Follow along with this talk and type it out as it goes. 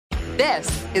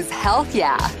This is Health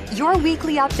Yeah, your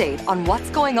weekly update on what's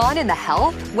going on in the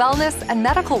health, wellness, and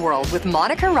medical world with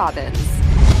Monica Robbins.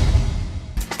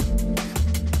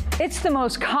 It's the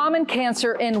most common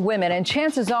cancer in women, and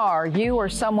chances are you or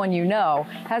someone you know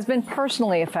has been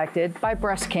personally affected by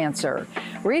breast cancer.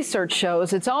 Research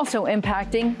shows it's also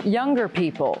impacting younger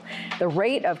people. The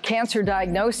rate of cancer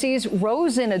diagnoses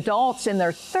rose in adults in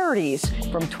their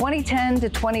 30s from 2010 to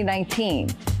 2019.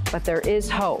 But there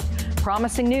is hope.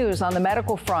 Promising news on the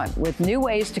medical front with new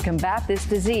ways to combat this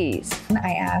disease.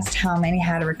 I asked how many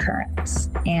had a recurrence,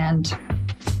 and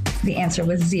the answer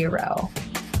was 0.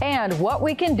 And what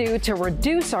we can do to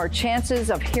reduce our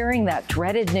chances of hearing that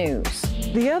dreaded news.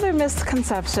 The other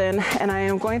misconception, and I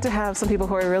am going to have some people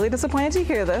who are really disappointed to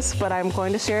hear this, but I'm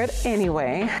going to share it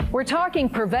anyway. We're talking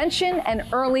prevention and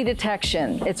early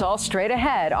detection. It's all straight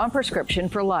ahead on Prescription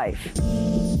for Life.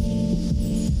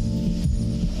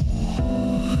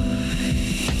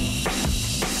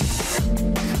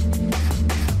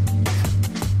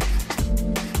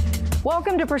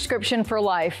 Welcome to Prescription for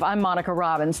Life. I'm Monica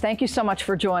Robbins. Thank you so much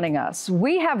for joining us.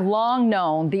 We have long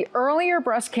known the earlier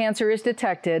breast cancer is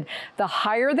detected, the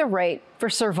higher the rate for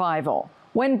survival.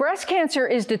 When breast cancer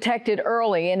is detected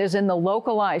early and is in the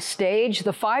localized stage,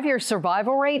 the 5-year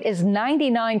survival rate is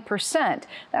 99%.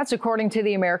 That's according to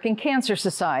the American Cancer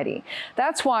Society.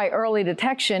 That's why early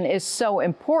detection is so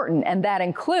important, and that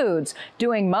includes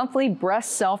doing monthly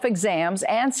breast self-exams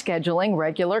and scheduling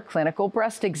regular clinical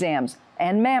breast exams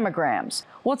and mammograms.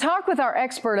 We'll talk with our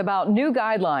expert about new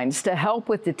guidelines to help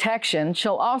with detection.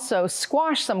 She'll also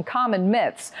squash some common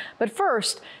myths. But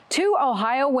first, 2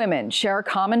 Ohio women share a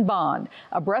common bond,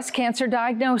 a breast cancer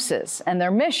diagnosis, and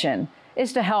their mission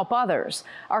is to help others.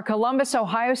 Our Columbus,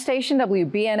 Ohio station,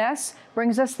 WBNS,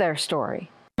 brings us their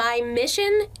story. My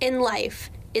mission in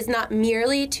life is not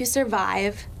merely to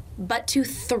survive, but to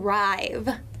thrive.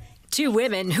 2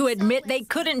 women who admit they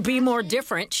couldn't be more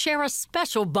different share a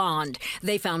special bond.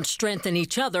 They found strength in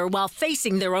each other while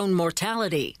facing their own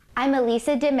mortality. I'm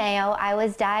Elisa DeMeo. I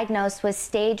was diagnosed with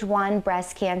stage 1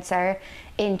 breast cancer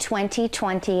in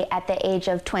 2020 at the age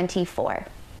of 24.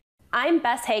 I'm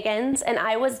Bess Higgins, and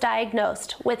I was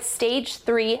diagnosed with stage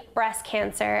 3 breast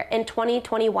cancer in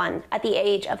 2021 at the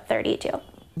age of 32.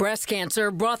 Breast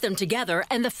cancer brought them together,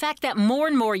 and the fact that more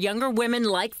and more younger women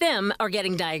like them are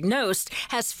getting diagnosed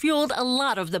has fueled a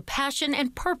lot of the passion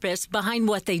and purpose behind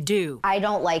what they do. I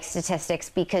don't like statistics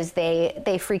because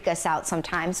they freak us out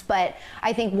sometimes, but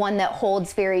I think one that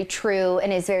holds very true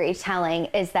and is very telling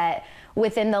is that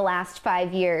within the last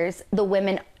 5 years, the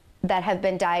women that have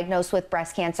been diagnosed with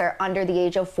breast cancer under the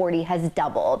age of 40 has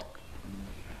doubled.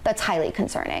 That's highly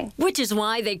concerning. Which is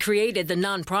why they created the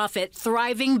nonprofit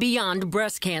Thriving Beyond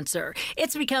Breast Cancer.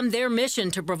 It's become their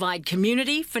mission to provide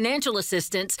community, financial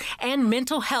assistance, and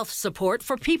mental health support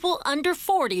for people under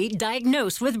 40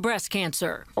 diagnosed with breast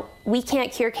cancer. We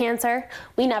can't cure cancer.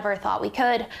 We never thought we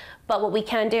could. But what we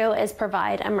can do is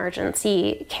provide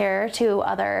emergency care to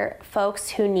other folks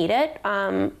who need it.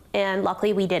 And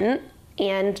luckily we didn't.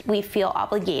 And we feel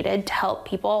obligated to help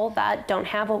people that don't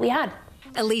have what we had.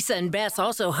 Elisa and Bess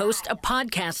also host a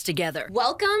podcast together.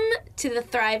 Welcome to the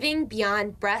Thriving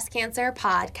Beyond Breast Cancer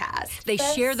podcast. They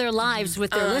share their lives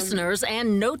with their listeners,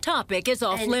 and no topic is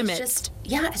off limits.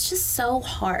 It's just so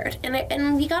hard.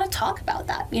 And we got to talk about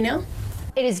that, you know?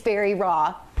 It is very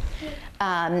raw.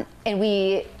 And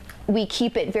we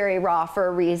keep it very raw for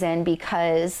a reason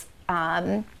because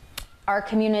our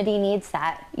community needs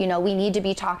that. You know, we need to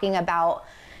be talking about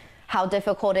how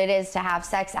difficult it is to have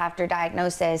sex after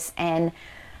diagnosis and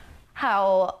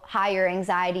how high your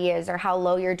anxiety is or how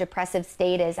low your depressive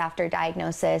state is after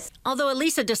diagnosis. Although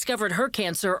Elisa discovered her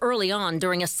cancer early on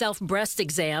during a self-breast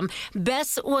exam,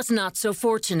 Bess was not so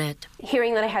fortunate.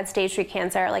 Hearing that I had stage 3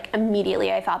 cancer,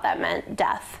 immediately I thought that meant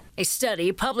death. A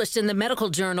study published in the medical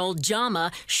journal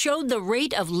JAMA showed the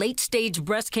rate of late-stage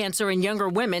breast cancer in younger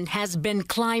women has been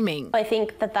climbing. I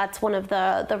think that that's one of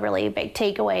the really big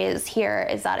takeaways here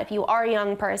is that if you are a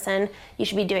young person, you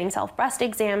should be doing self-breast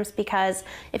exams because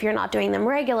if you're not doing them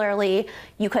regularly,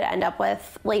 you could end up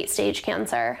with late-stage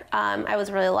cancer. I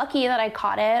was really lucky that I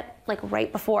caught it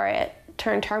right before it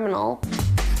turned terminal.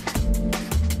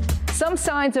 Some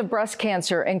signs of breast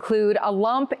cancer include a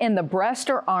lump in the breast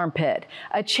or armpit,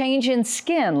 a change in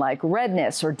skin like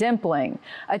redness or dimpling,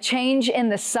 a change in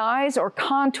the size or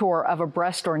contour of a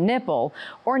breast or nipple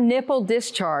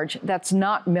discharge that's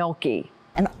not milky.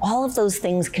 And all of those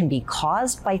things can be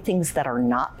caused by things that are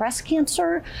not breast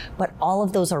cancer, but all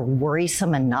of those are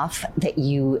worrisome enough that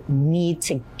you need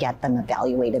to get them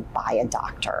evaluated by a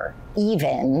doctor,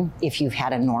 even if you've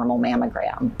had a normal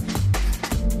mammogram.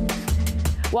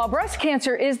 While breast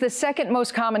cancer is the second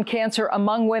most common cancer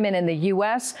among women in the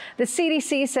U.S., the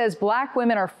CDC says Black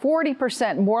women are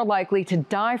 40% more likely to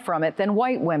die from it than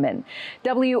white women.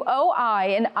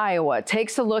 WOI in Iowa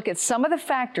takes a look at some of the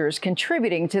factors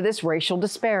contributing to this racial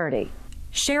disparity.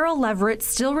 Cheryl Leverett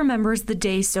still remembers the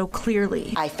day so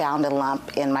clearly. I found a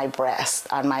lump in my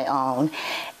breast on my own,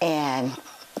 and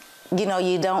you know,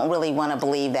 you don't really want to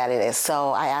believe that it is. So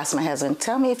I asked my husband,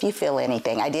 tell me if you feel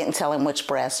anything. I didn't tell him which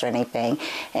breast or anything,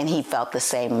 and he felt the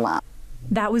same lump.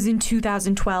 That was in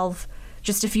 2012,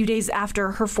 just a few days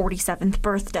after her 47th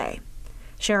birthday.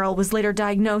 Cheryl was later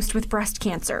diagnosed with breast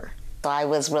cancer. So I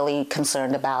was really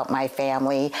concerned about my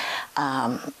family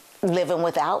living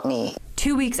without me.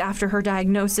 2 weeks after her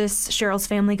diagnosis, Cheryl's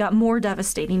family got more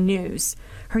devastating news.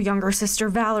 Her younger sister,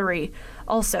 Valerie,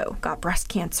 also got breast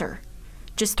cancer.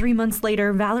 Just 3 months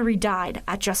later, Valerie died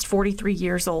at just 43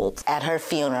 years old. At her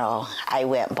funeral, I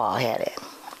went bald-headed.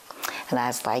 And I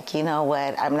was like, you know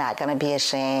what, I'm not going to be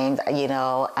ashamed. You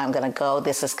know, I'm going to go.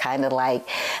 This is kind of like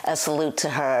a salute to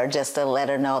her, just to let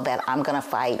her know that I'm going to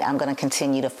fight. I'm going to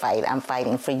continue to fight. I'm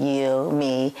fighting for you,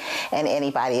 me, and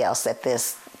anybody else that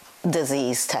this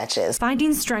disease touches.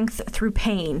 Finding strength through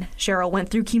pain, Cheryl went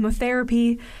through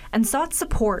chemotherapy and sought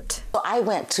support. I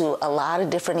went to a lot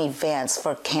of different events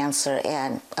for cancer,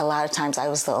 and a lot of times I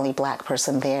was the only Black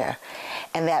person there.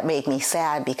 And that made me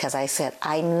sad because I said,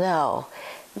 I know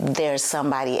there's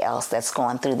somebody else that's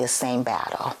going through this same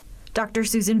battle. Dr.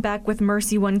 Susan Beck with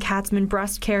Mercy One Katzman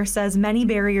Breast Care says many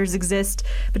barriers exist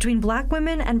between Black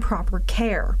women and proper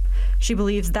care. She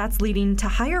believes that's leading to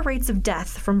higher rates of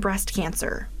death from breast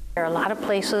cancer. There are a lot of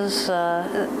places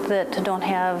that don't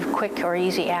have quick or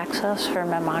easy access for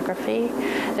mammography.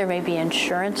 There may be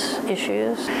insurance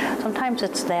issues. Sometimes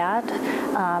it's that.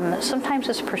 Sometimes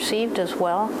it's perceived as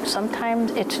well.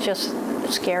 Sometimes it's just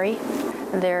scary.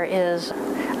 There is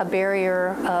a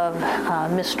barrier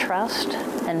of mistrust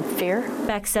and fear.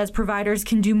 Beck says providers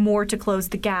can do more to close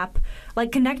the gap,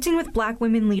 like connecting with Black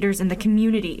women leaders in the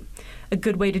community. A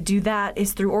good way to do that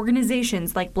is through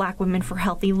organizations like Black Women for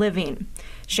Healthy Living.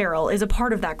 Cheryl is a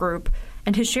part of that group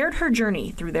and has shared her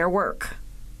journey through their work.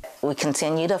 We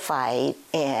continue to fight,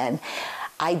 and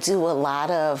I do a lot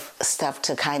of stuff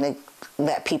to kind of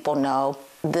let people know.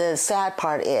 The sad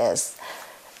part is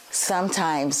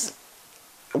sometimes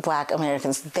Black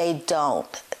Americans, they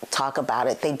don't talk about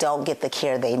it. They don't get the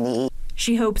care they need.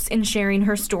 She hopes in sharing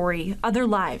her story, other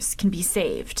lives can be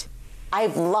saved.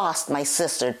 I've lost my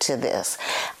sister to this.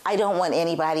 I don't want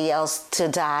anybody else to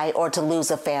die or to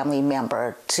lose a family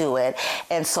member to it.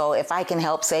 And so if I can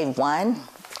help save one,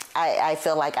 I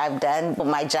feel like I've done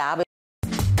my job.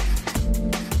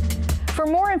 For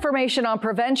more information on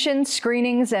prevention,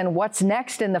 screenings, and what's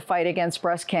next in the fight against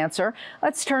breast cancer,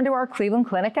 let's turn to our Cleveland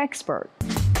Clinic expert.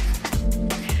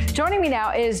 Joining me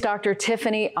now is Dr.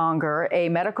 Tiffany Unger, a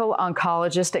medical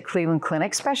oncologist at Cleveland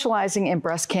Clinic specializing in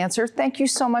breast cancer. Thank you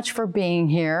so much for being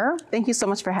here. Thank you so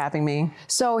much for having me.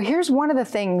 So here's one of the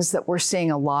things that we're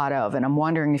seeing a lot of, and I'm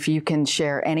wondering if you can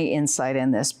share any insight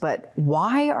in this, but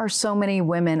why are so many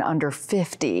women under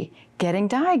 50 getting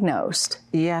diagnosed?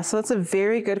 Yeah, so that's a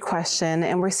very good question.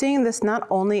 And we're seeing this not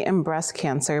only in breast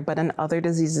cancer, but in other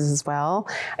diseases as well.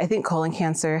 I think colon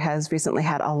cancer has recently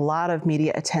had a lot of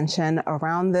media attention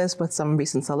around this, with some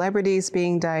recent celebrities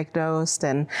being diagnosed.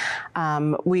 And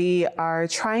we are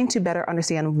trying to better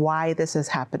understand why this is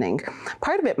happening.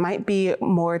 Part of it might be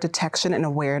more detection and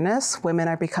awareness. Women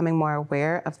are becoming more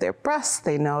aware of their breasts.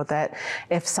 They know that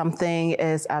if something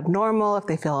is abnormal, if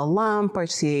they feel a lump or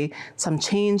see some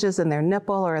changes in their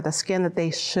nipple or the skin, that they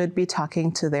should be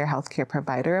talking to their healthcare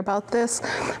provider about this.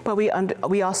 But we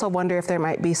also wonder if there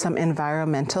might be some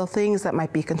environmental things that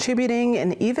might be contributing,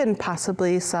 and even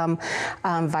possibly some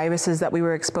viruses that we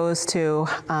were exposed to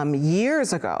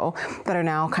years ago that are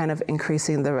now kind of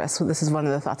increasing the risk. So this is one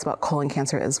of the thoughts about colon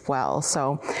cancer as well.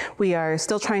 So we are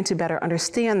still trying to better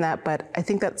understand that, but I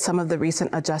think that some of the recent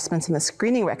adjustments in the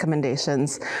screening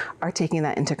recommendations are taking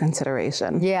that into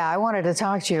consideration. Yeah, I wanted to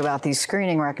talk to you about these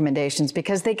screening recommendations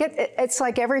because it's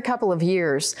like every couple of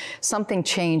years something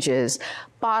changes.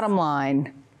 Bottom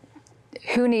line,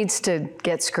 who needs to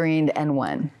get screened and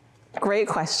when? Great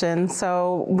question.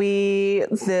 So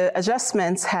the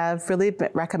adjustments have really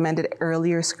recommended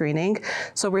earlier screening.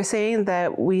 So we're saying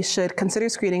that we should consider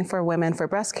screening for women for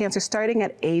breast cancer starting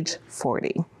at age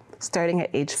 40. Starting at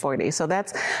age 40. So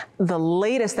that's the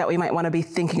latest that we might want to be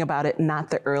thinking about it, not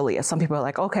the earliest. Some people are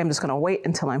like, okay, I'm just going to wait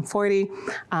until I'm 40.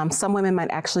 Some women might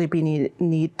actually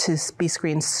need to be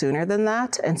screened sooner than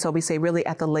that. And so we say really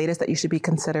at the latest that you should be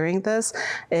considering this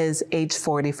is age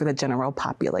 40 for the general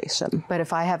population. But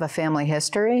if I have a family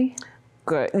history?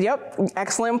 Good. Yep.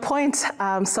 Excellent point.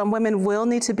 Some women will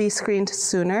need to be screened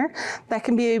sooner. That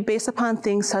can be based upon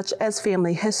things such as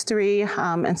family history.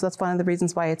 And so that's one of the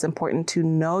reasons why it's important to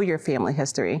know your family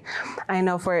history. I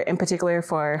know in particular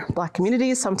for Black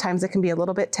communities, sometimes it can be a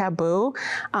little bit taboo,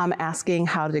 asking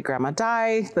how did grandma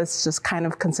die? That's just kind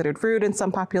of considered rude in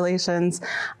some populations.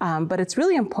 But it's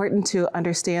really important to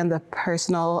understand the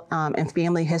personal and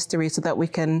family history so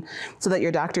that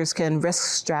your doctors can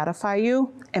risk stratify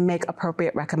you and make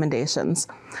appropriate recommendations.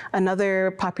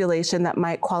 Another population that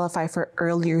might qualify for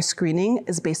earlier screening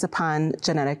is based upon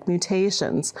genetic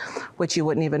mutations, which you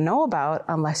wouldn't even know about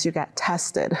unless you got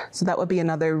tested. So that would be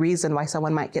another reason why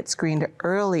someone might get screened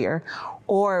earlier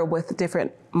or with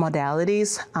different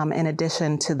modalities in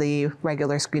addition to the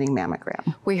regular screening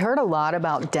mammogram. We heard a lot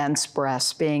about dense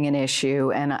breasts being an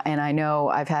issue, and I know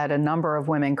I've had a number of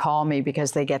women call me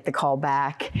because they get the call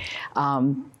back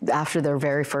after their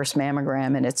very first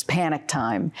mammogram, and it's panic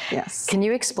time. Yes. Can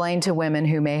you explain to women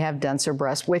who may have denser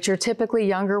breasts, which are typically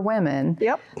younger women,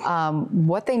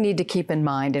 what they need to keep in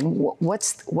mind, and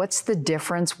what's the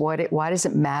difference? Why does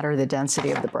it matter, the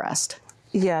density of the breast?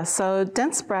 Yeah, so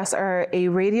dense breasts are a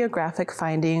radiographic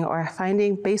finding or a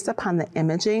finding based upon the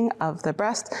imaging of the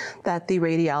breast that the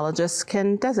radiologist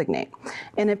can designate.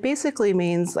 And it basically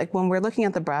means, like, when we're looking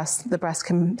at the breast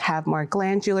can have more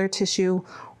glandular tissue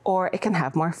or it can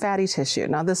have more fatty tissue.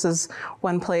 Now, this is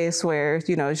one place where,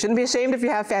 you shouldn't be ashamed if you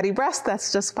have fatty breasts.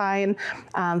 That's just fine.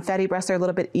 Fatty breasts are a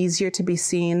little bit easier to be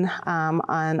seen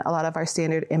on a lot of our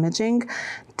standard imaging.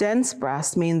 Dense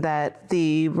breasts mean that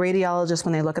the radiologist,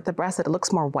 when they look at the breast, that it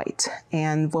looks more white.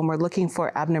 And when we're looking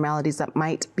for abnormalities that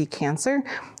might be cancer,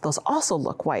 those also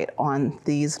look white on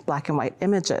these black and white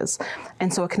images.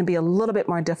 And so it can be a little bit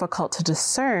more difficult to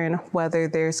discern whether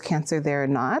there's cancer there or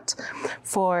not.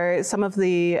 For some of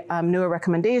the newer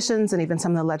recommendations and even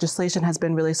some of the legislation has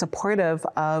been really supportive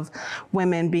of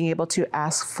women being able to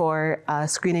ask for a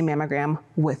screening mammogram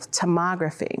with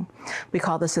tomography. We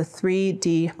call this a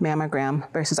 3D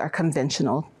mammogram versus our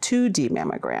conventional 2D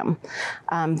mammogram.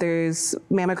 There's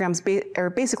mammograms are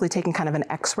basically taking kind of an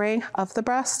X-ray of the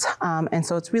breast, and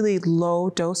so it's really low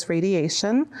dose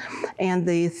radiation. And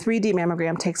the 3D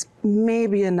mammogram takes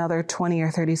maybe another 20 or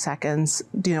 30 seconds,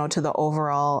 to the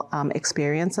overall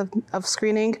experience of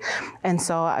screening. And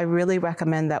so I really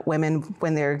recommend that women,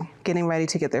 when they're getting ready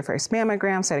to get their first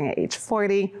mammogram, starting at age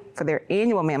 40, for their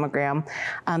annual mammogram,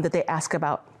 that they ask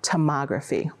about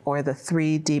tomography or the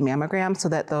 3D mammogram, so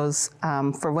that those,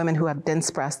 for women who have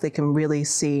dense breasts, they can really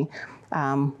see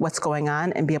what's going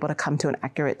on and be able to come to an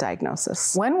accurate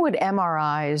diagnosis. When would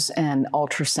MRIs and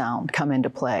ultrasound come into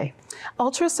play?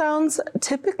 Ultrasounds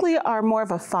typically are more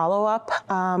of a follow-up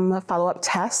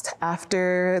test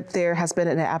after there has been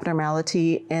an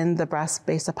abnormality in the breast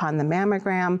based upon the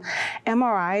mammogram.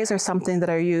 MRIs are something that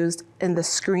are used in the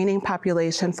screening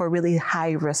population for really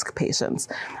high-risk patients.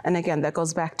 And again, that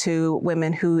goes back to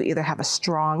women who either have a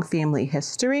strong family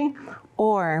history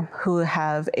or who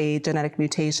have a genetic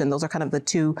mutation. Those are kind of the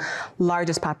two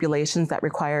largest populations that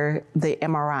require the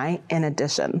MRI in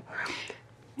addition.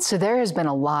 So there has been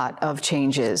a lot of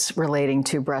changes relating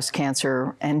to breast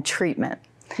cancer and treatment.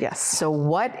 Yes. So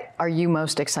what are you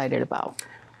most excited about?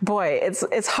 Boy,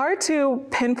 it's hard to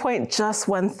pinpoint just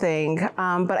one thing,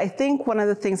 but I think one of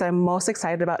the things I'm most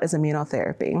excited about is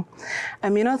immunotherapy.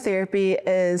 Immunotherapy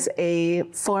is a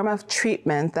form of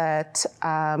treatment that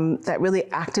really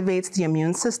activates the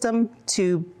immune system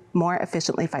to more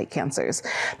efficiently fight cancers.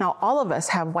 Now, all of us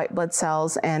have white blood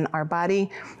cells in our body,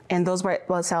 and those white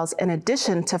blood cells, in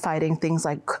addition to fighting things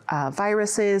like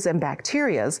viruses and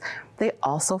bacteria, they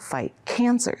also fight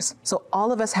cancers. So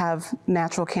all of us have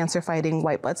natural cancer-fighting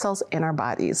white blood cells in our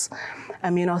bodies.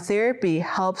 Immunotherapy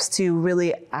helps to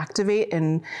really activate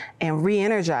and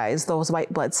re-energize those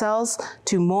white blood cells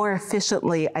to more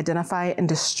efficiently identify and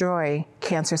destroy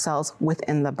cancer cells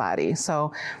within the body.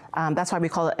 So that's why we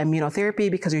call it immunotherapy,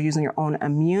 because you're using your own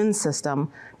immune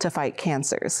system to fight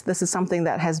cancers. This is something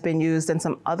that has been used in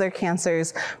some other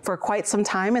cancers for quite some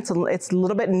time. It's a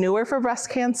little bit newer for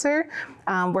breast cancer.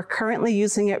 We're currently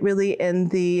using it really in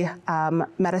the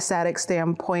metastatic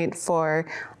standpoint for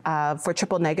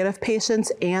triple negative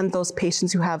patients and those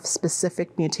patients who have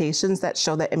specific mutations that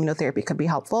show that immunotherapy could be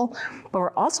helpful. But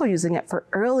we're also using it for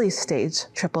early stage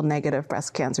triple negative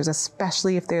breast cancers,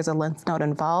 especially if there's a lymph node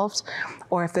involved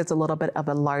or if there's a little bit of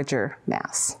a larger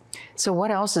mass. So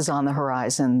what else is on the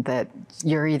horizon that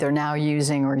you're either now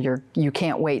using or you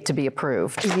can't wait to be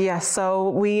approved? Yes,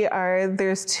 so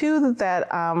there's two that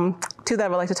I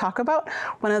would like to talk about.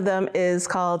 One of them is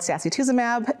called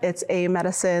sacituzumab. It's a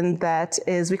medicine that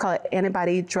we call it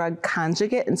antibody drug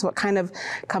conjugate. And so it kind of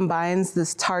combines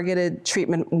this targeted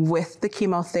treatment with the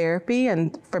chemotherapy.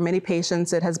 And for many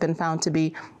patients, it has been found to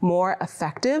be more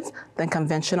effective than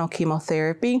conventional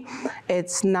chemotherapy.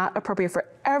 It's not appropriate for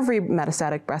every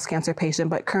metastatic breast cancer patient,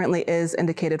 but currently is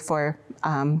indicated for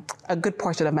a good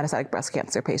portion of metastatic breast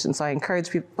cancer patients. So I encourage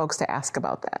folks to ask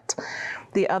about that.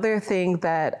 The other thing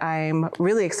that I'm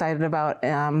really excited about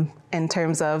in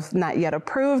terms of not yet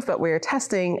approved, but we're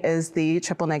testing, is the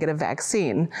triple-negative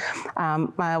vaccine.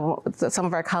 Some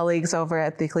of our colleagues over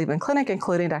at the Cleveland Clinic,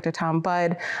 including Dr. Tom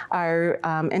Budd, are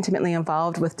intimately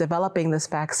involved with developing this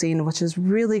vaccine, which is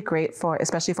really great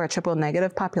especially for a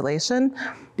triple-negative population,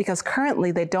 because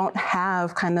currently they don't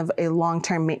have kind of a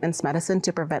long-term maintenance medicine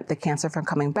to prevent the cancer from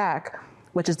coming back,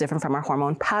 which is different from our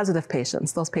hormone-positive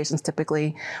patients. Those patients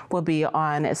typically will be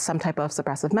on some type of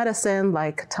suppressive medicine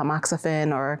like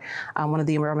tamoxifen or one of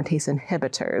the aromatase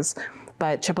inhibitors.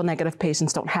 But triple-negative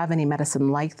patients don't have any medicine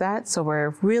like that, so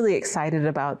we're really excited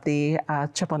about the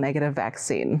triple-negative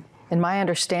vaccine. In my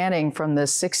understanding from the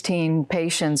 16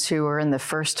 patients who are in the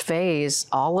first phase,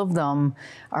 all of them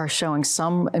are showing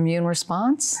some immune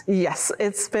response? Yes,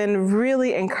 it's been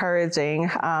really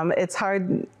encouraging. It's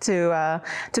hard to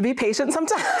be patient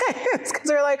sometimes because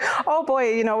we're like, oh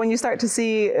boy, when you start to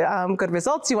see good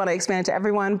results, you want to expand it to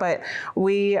everyone, but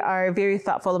we are very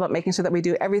thoughtful about making sure that we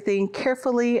do everything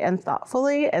carefully and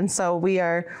thoughtfully. And so we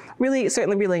are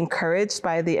certainly really encouraged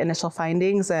by the initial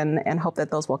findings and hope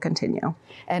that those will continue.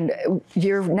 And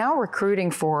you're now recruiting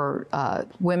for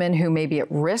women who may be at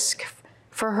risk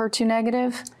for HER2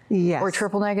 negative? Yes. Or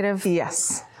triple negative?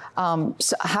 Yes.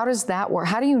 So how does that work?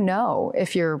 How do you know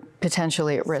if you're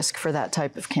potentially at risk for that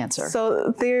type of cancer?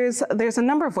 So there's a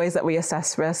number of ways that we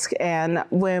assess risk, and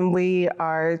when we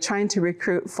are trying to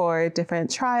recruit for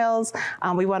different trials,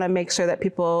 we want to make sure that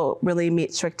people really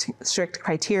meet strict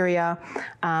criteria.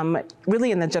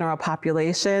 Really in the general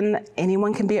population,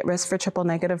 anyone can be at risk for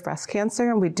triple-negative breast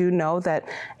cancer, and we do know that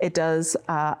it does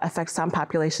affect some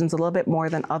populations a little bit more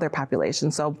than other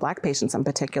populations. So Black patients in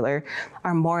particular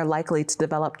are more likely to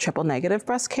develop triple-negative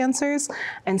breast cancers.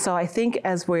 And so I think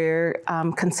as we're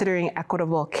considering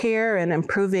equitable care and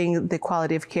improving the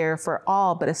quality of care for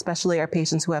all, but especially our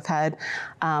patients who have had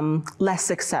less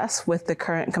success with the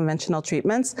current conventional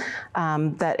treatments,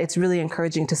 that it's really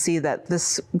encouraging to see that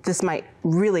this might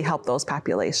really help those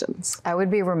populations. I would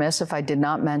be remiss if I did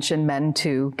not mention men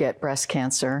too get breast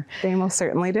cancer. They most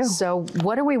certainly do. So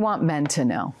what do we want men to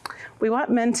know? We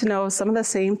want men to know some of the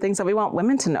same things that we want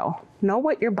women to know. Know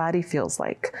what your body feels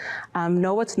like.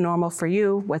 Know what's normal for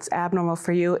you, what's abnormal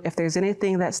for you. If there's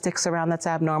anything that sticks around that's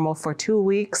abnormal for 2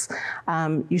 weeks,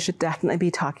 you should definitely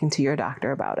be talking to your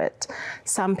doctor about it.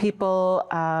 Some people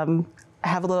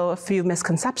have a few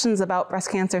misconceptions about breast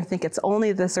cancer, think it's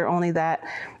only this or only that.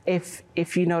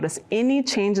 If you notice any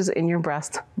changes in your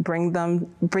breast, bring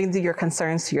your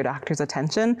concerns to your doctor's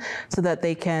attention so that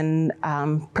they can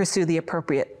pursue the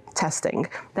appropriate testing.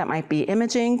 That might be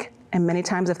imaging, and many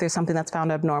times if there's something that's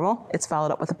found abnormal, it's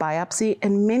followed up with a biopsy,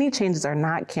 and many changes are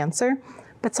not cancer,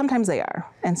 but sometimes they are,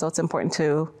 and so it's important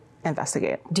to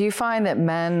investigate. Do you find that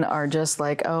men are just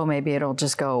like, oh, maybe it'll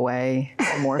just go away,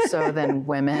 more so than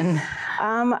women?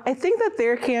 I think that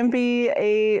there can be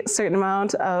a certain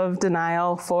amount of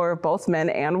denial for both men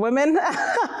and women.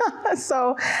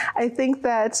 So I think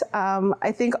that,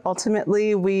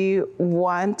 ultimately we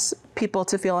want people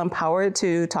to feel empowered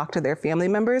to talk to their family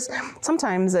members.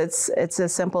 Sometimes it's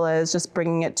as simple as just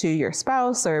bringing it to your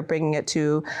spouse or bringing it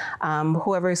to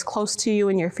whoever is close to you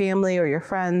in your family or your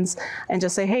friends, and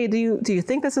just say, hey, do you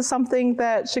think this is something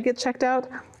that should get checked out?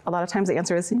 A lot of times the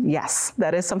answer is yes,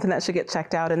 that is something that should get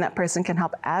checked out, and that person can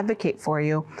help advocate for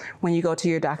you when you go to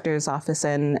your doctor's office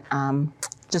and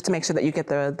just to make sure that you get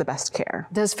the best care.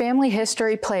 Does family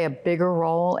history play a bigger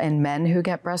role in men who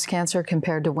get breast cancer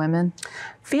compared to women?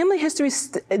 Family history,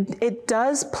 it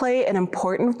does play an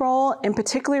important role, in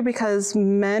particular because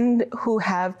men who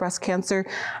have breast cancer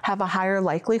have a higher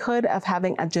likelihood of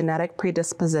having a genetic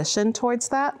predisposition towards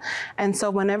that. And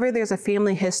so whenever there's a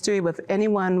family history with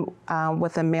anyone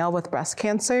with a male with breast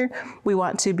cancer, we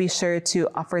want to be sure to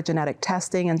offer genetic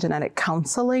testing and genetic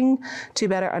counseling to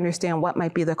better understand what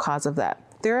might be the cause of that.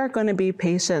 there are going to be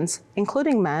patients,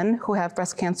 including men, who have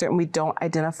breast cancer and we don't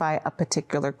identify a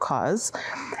particular cause.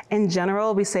 In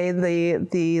general, we say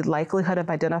the likelihood of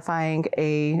identifying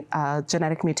a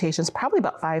genetic mutation is probably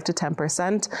about 5 to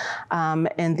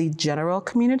 10% in the general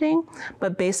community.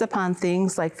 But based upon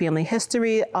things like family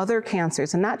history, other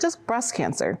cancers, and not just breast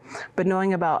cancer, but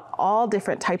knowing about all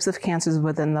different types of cancers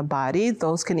within the body,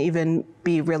 those can even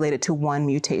be related to one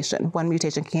mutation. One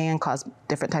mutation can cause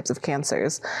different types of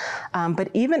cancers. But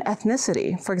even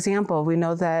ethnicity, for example, we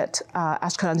know that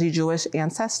Ashkenazi Jewish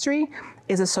ancestry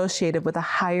is associated with a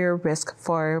higher risk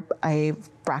for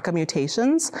BRCA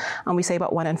mutations. We say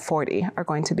about 1 in 40 are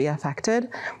going to be affected.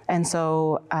 And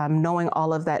so knowing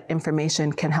all of that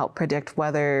information can help predict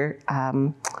whether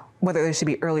there should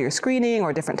be earlier screening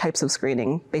or different types of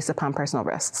screening based upon personal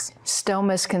risks. Still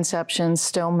misconceptions,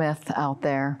 still myth out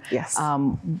there. Yes.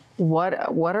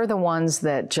 What are the ones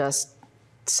that just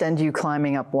send you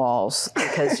climbing up walls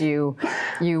because you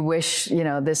wish,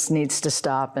 this needs to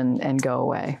stop and go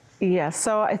away? Yes,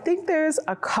 so I think there's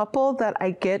a couple that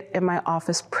I get in my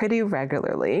office pretty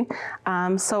regularly.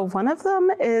 So one of them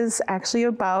is actually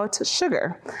about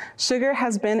sugar. Sugar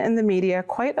has been in the media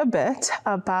quite a bit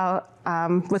about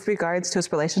with regards to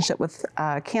its relationship with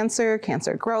cancer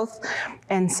growth.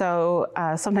 And so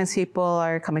sometimes people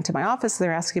are coming to my office,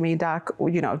 they're asking me, Doc,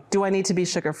 do I need to be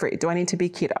sugar-free? Do I need to be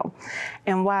keto?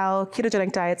 And while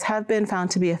ketogenic diets have been found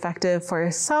to be effective for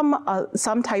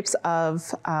some types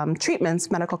of treatments,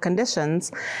 medical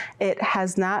conditions, it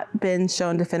has not been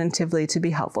shown definitively to be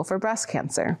helpful for breast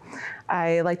cancer.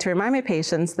 I like to remind my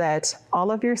patients that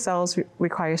all of your cells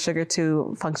require sugar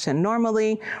to function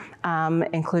normally,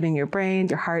 including your brain,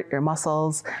 your heart, your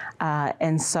muscles.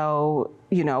 And so,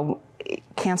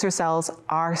 cancer cells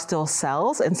are still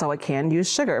cells, and so it can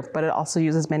use sugar, but it also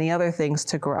uses many other things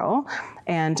to grow.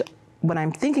 And when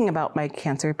I'm thinking about my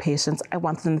cancer patients, I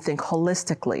want them to think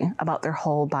holistically about their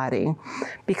whole body,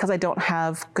 because I don't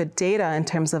have good data in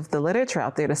terms of the literature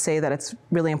out there to say that it's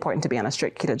really important to be on a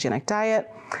strict ketogenic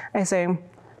diet. I say,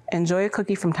 enjoy a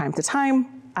cookie from time to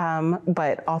time,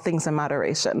 but all things in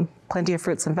moderation. Plenty of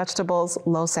fruits and vegetables,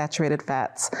 low saturated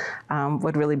fats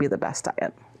would really be the best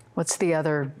diet. What's the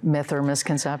other myth or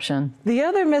misconception? The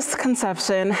other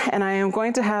misconception, and I am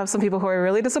going to have some people who are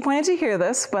really disappointed to hear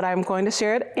this, but I'm going to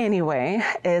share it anyway,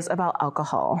 is about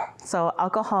alcohol. So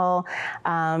alcohol,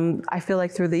 I feel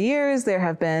like through the years, there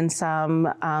have been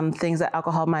some things that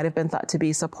alcohol might have been thought to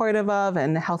be supportive of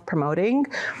and health promoting.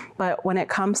 But when it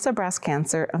comes to breast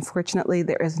cancer, unfortunately,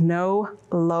 there is no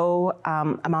low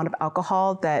amount of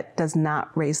alcohol that does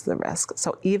not raise the risk.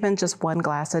 So even just 1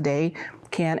 glass a day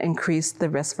can increase the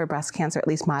risk for breast cancer, at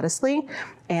least modestly.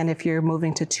 And if you're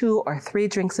moving to 2 or 3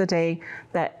 drinks a day,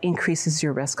 that increases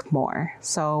your risk more.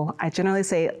 So I generally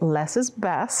say less is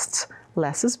best.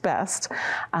 Less is best.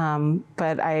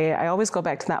 But I always go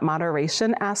back to that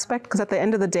moderation aspect, because at the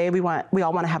end of the day, we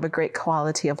all want to have a great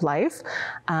quality of life.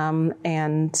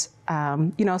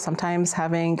 Sometimes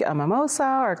having a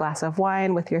mimosa or a glass of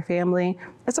wine with your family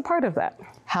is a part of that.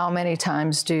 How many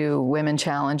times do women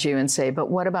challenge you and say, but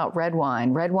what about red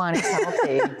wine? Red wine is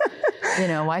healthy.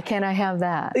 Why can't I have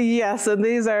that? Yes, and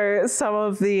these are some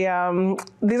of the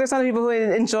people who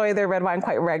enjoy their red wine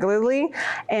quite regularly.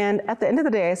 And at the end of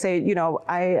the day, I say,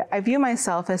 I view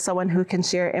myself as someone who can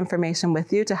share information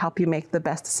with you to help you make the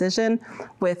best decision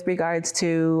with regards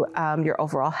to your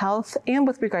overall health and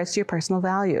with regards to your personal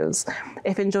values.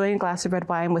 If enjoying a glass of red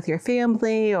wine with your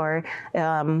family or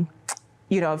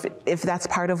if that's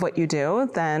part of what you do,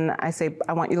 then I say,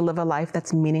 I want you to live a life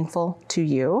that's meaningful to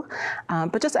you.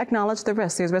 But just acknowledge the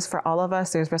risk. There's risk for all of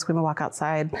us. There's risk when we walk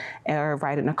outside or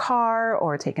ride in a car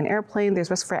or take an airplane. There's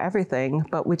risk for everything.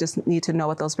 But we just need to know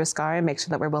what those risks are and make sure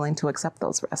that we're willing to accept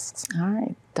those risks. All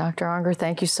right. Dr. Unger,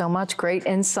 thank you so much. Great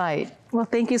insight. Well,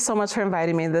 thank you so much for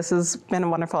inviting me. This has been a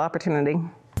wonderful opportunity.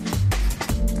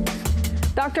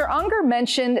 Dr. Unger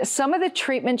mentioned some of the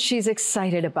treatments she's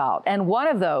excited about, and one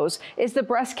of those is the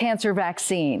breast cancer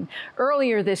vaccine.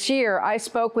 Earlier this year, I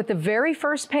spoke with the very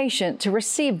first patient to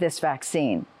receive this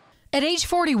vaccine. At age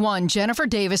 41, Jennifer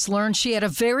Davis learned she had a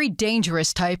very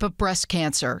dangerous type of breast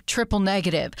cancer, triple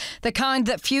negative, the kind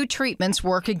that few treatments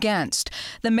work against.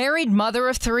 The married mother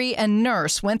of 3 and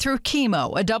nurse went through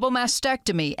chemo, a double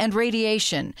mastectomy, and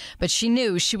radiation, but she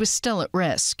knew she was still at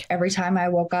risk. Every time I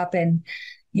woke up and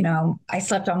I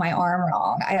slept on my arm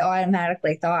wrong, I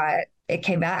automatically thought it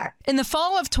came back. In the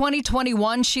fall of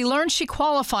 2021, she learned she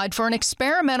qualified for an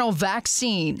experimental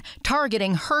vaccine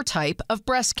targeting her type of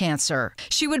breast cancer.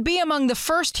 She would be among the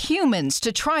first humans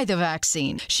to try the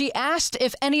vaccine. She asked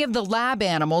if any of the lab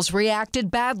animals reacted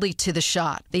badly to the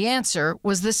shot. The answer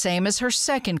was the same as her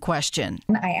second question.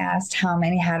 I asked how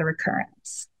many had a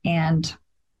recurrence, and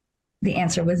the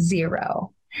answer was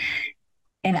 0.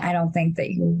 And I don't think that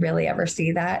you really ever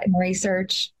see that in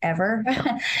research, ever.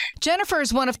 Jennifer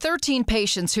is one of 13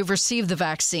 patients who've received the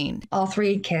vaccine. All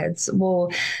 3 kids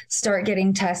will start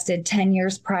getting tested 10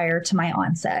 years prior to my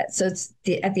onset. So it's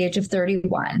at the age of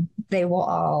 31, they will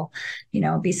all,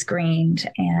 be screened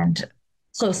and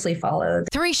closely followed.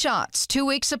 3 shots, 2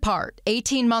 weeks apart,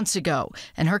 18 months ago,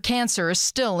 and her cancer is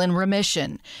still in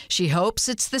remission. She hopes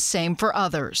it's the same for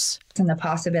others. And the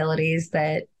possibilities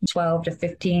that 12 to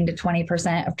 15 to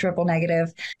 20% of triple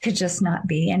negative could just not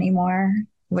be anymore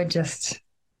would just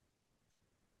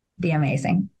be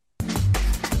amazing.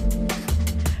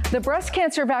 The breast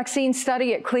cancer vaccine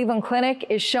study at Cleveland Clinic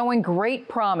is showing great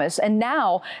promise, and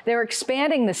now they're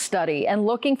expanding the study and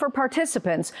looking for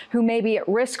participants who may be at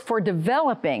risk for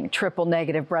developing triple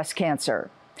negative breast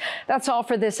cancer. That's all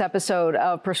for this episode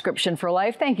of Prescription for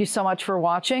Life. Thank you so much for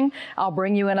watching. I'll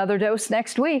bring you another dose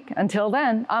next week. Until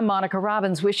then, I'm Monica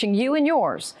Robbins, wishing you and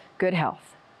yours good health.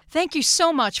 Thank you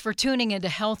so much for tuning into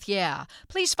Health Yeah.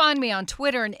 Please find me on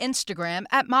Twitter and Instagram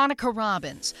at Monica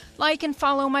Robbins. Like and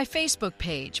follow my Facebook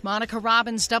page, Monica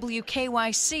Robbins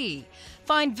WKYC.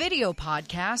 Find video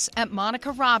podcasts at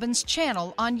Monica Robbins'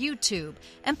 channel on YouTube.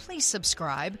 And please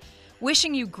subscribe.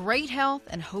 Wishing you great health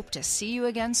and hope to see you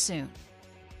again soon.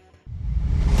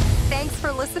 Thanks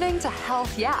for listening to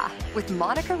Health Yeah with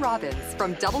Monica Robbins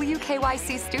from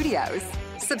WKYC Studios.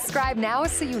 Subscribe now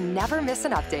so you never miss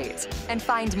an update. And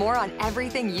find more on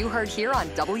everything you heard here on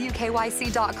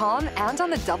WKYC.com and on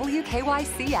the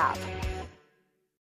WKYC app.